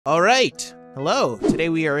Alright, hello. Today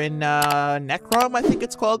we are in Necrom, I think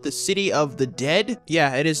it's called. The City of the Dead.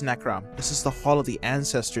 Yeah, it is Necrom. This is the Hall of the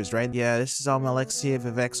Ancestors, right? Yeah, this is Almalexia,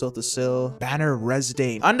 Vivek, Solthasil, Banner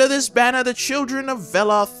Resdane. Under this banner, the children of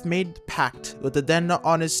Veloth made pact with the then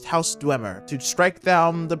honest House Dwemer to strike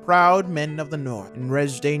down the proud men of the North. In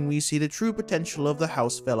Resdane, we see the true potential of the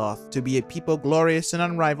House Veloth to be a people glorious and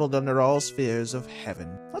unrivaled under all spheres of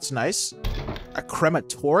heaven. That's nice. A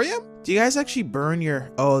crematorium? Do you guys actually burn your...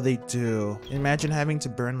 Oh, they do. Imagine having to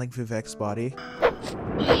burn, like, Vivek's body.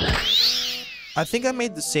 I think I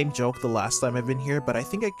made the same joke the last time I've been here, but I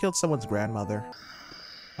think I killed someone's grandmother.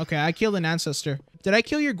 Okay, I killed an ancestor. Did I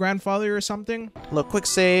kill your grandfather or something? Look, quick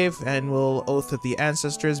save, and we'll oath with the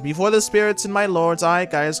ancestors. Before the spirits and my lords, I,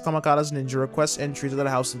 Gaius ComicalNinja, request entry to the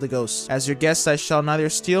House of the Ghosts. As your guest, I shall neither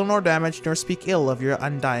steal nor damage nor speak ill of your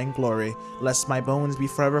undying glory, lest my bones be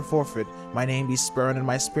forever forfeit, my name be spurned, and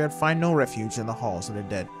my spirit find no refuge in the halls of the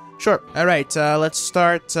dead. Sure. Alright, let's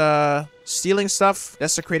start stealing stuff,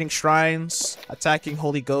 desecrating shrines, attacking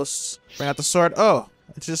holy ghosts. Bring out the sword. Oh,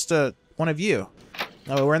 it's just one of you.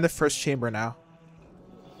 Oh, we're in the first chamber now.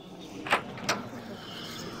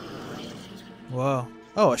 Whoa.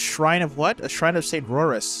 Oh, a shrine of what? A shrine of St.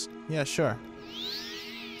 Rorus. Yeah, sure.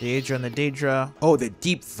 The Daedra and the Daedra. Oh, the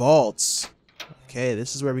deep vaults. Okay,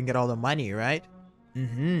 this is where we can get all the money, right?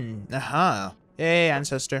 Mm-hmm. Uh-huh. Hey,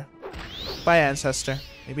 ancestor. Bye, ancestor.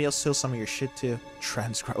 Maybe I'll steal some of your shit, too.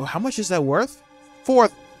 Transcribe. Oh, how much is that worth?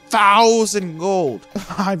 4,000 gold.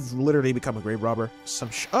 I've literally become a grave robber.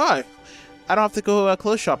 Oh, I don't have to go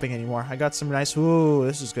clothes shopping anymore. I got some nice... Ooh,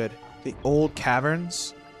 this is good. The OLD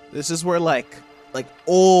Caverns. This is where, like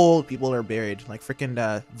old people are buried. Like, freaking,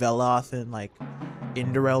 Veloth and, like,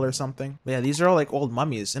 Indorel or something. But yeah, these are all, like, old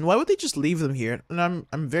mummies. And why would they just leave them here? And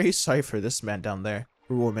I'm very sorry for this man down there.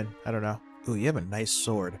 Or woman. I don't know. Ooh, you have a nice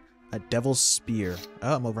sword. A devil's spear.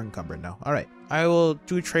 Oh, I'm over encumbered now. Alright. I will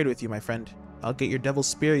do a trade with you, my friend. I'll get your devil's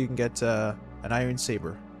spear. You can get, an iron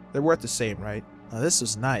saber. They're worth the same, right? Oh, this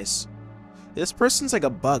is nice. This person's like a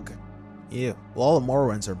bug. Ew. Well, all the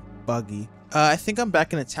Morrowinds are buggy. I think I'm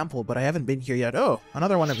back in the temple, but I haven't been here yet. Oh,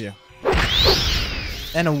 another one of you.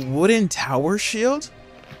 And a wooden tower shield?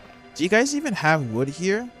 Do you guys even have wood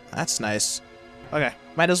here? That's nice. Okay,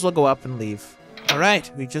 might as well go up and leave.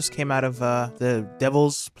 Alright, we just came out of the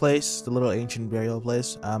devil's place, the little ancient burial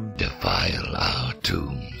place. Defile our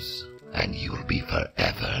tombs, and you'll be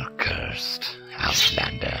forever cursed,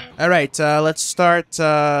 Outlander. Alright, let's start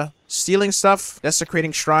stealing stuff,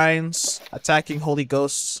 desecrating shrines, attacking holy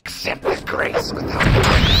ghosts. Accept the grace without...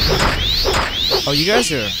 Oh, you guys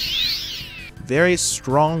are very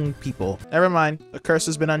strong people. Never mind, the curse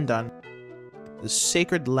has been undone. The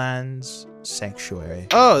Sacred Lands Sanctuary.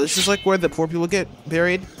 Oh, this is like where the poor people get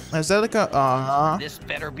buried. Is that like a... This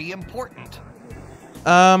better be important.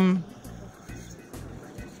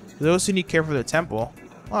 Those who need care for their temple.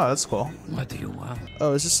 Oh, that's cool. What do you want?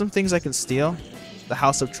 Oh, is this some things I can steal? The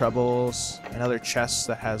House of Troubles, another chest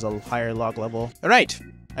that has a higher log level. Alright,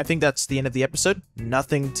 I think that's the end of the episode.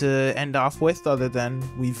 Nothing to end off with other than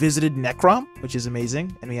we visited Necrom, which is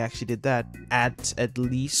amazing, and we actually did that at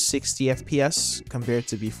least 60 FPS compared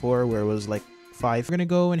to before where it was like 5. We're gonna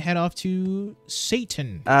go and head off to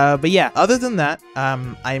Satan. But yeah, other than that,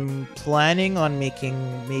 I'm planning on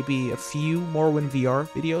making maybe a few Morrowind VR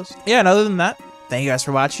videos. Yeah, and other than that, thank you guys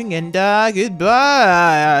for watching, and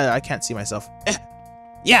goodbye. I can't see myself.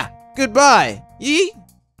 Yeah, goodbye. Yee.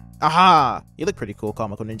 Aha. You look pretty cool,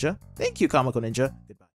 ComicalNinja. Thank you, ComicalNinja. Goodbye.